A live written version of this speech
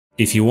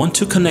If you want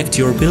to connect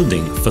your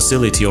building,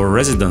 facility or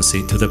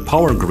residency to the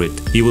power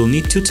grid, you will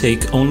need to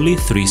take only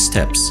 3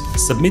 steps.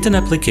 Submit an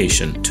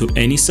application to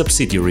any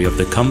subsidiary of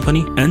the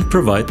company and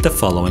provide the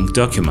following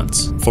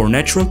documents. For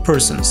natural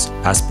persons,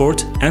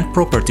 passport and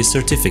property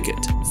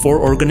certificate.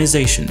 For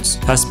organizations,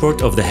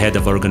 passport of the head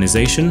of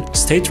organization,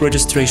 state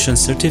registration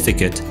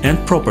certificate and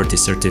property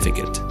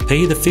certificate.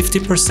 Pay the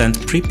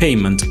 50%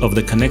 prepayment of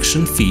the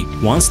connection fee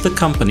once the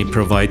company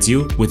provides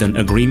you with an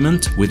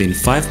agreement within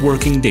 5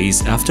 working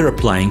days after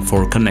applying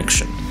for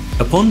connection.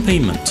 Upon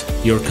payment,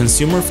 your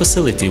consumer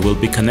facility will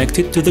be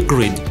connected to the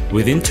grid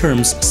within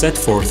terms set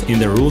forth in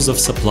the rules of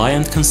supply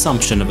and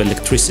consumption of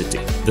electricity.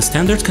 The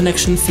standard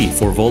connection fee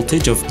for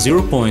voltage of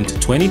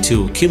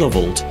 0.22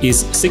 kV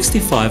is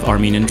 65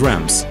 Armenian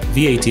drams,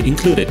 VAT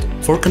included,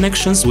 for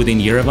connections within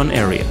Yerevan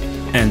area,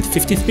 and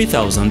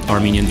 53,000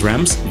 Armenian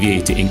drams,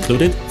 VAT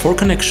included, for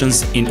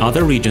connections in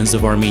other regions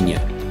of Armenia.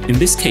 In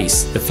this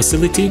case, the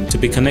facility to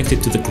be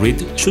connected to the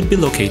grid should be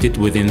located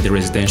within the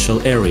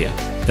residential area.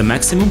 The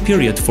maximum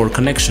period for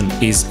connection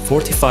is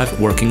 45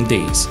 working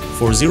days.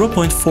 For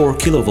 0.4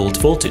 kV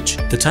voltage,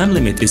 the time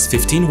limit is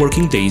 15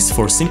 working days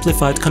for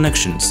simplified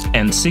connections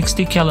and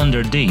 60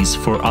 calendar days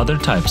for other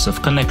types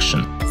of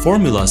connection.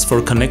 Formulas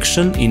for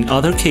connection in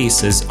other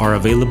cases are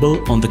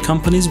available on the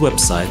company's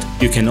website.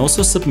 You can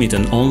also submit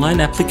an online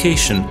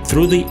application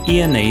through the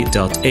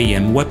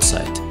ena.am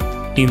website.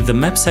 In the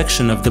map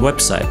section of the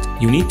website,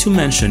 you need to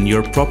mention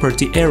your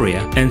property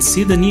area and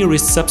see the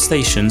nearest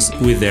substations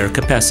with their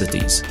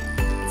capacities.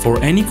 For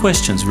any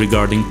questions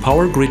regarding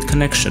power grid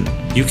connection,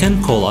 you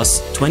can call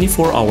us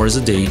 24 hours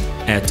a day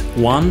at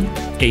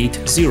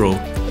 180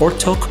 or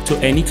talk to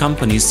any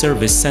company's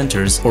service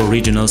centers or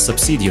regional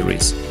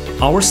subsidiaries.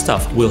 Our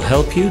staff will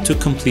help you to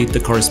complete the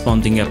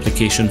corresponding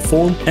application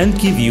form and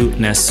give you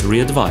necessary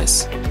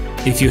advice.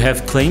 If you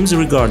have claims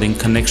regarding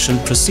connection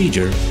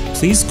procedure,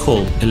 please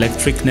call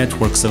Electric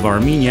Networks of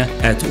Armenia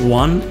at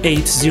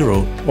 180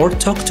 or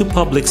talk to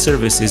Public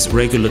Services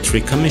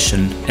Regulatory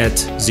Commission at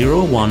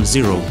 010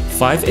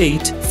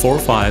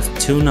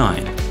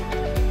 584529.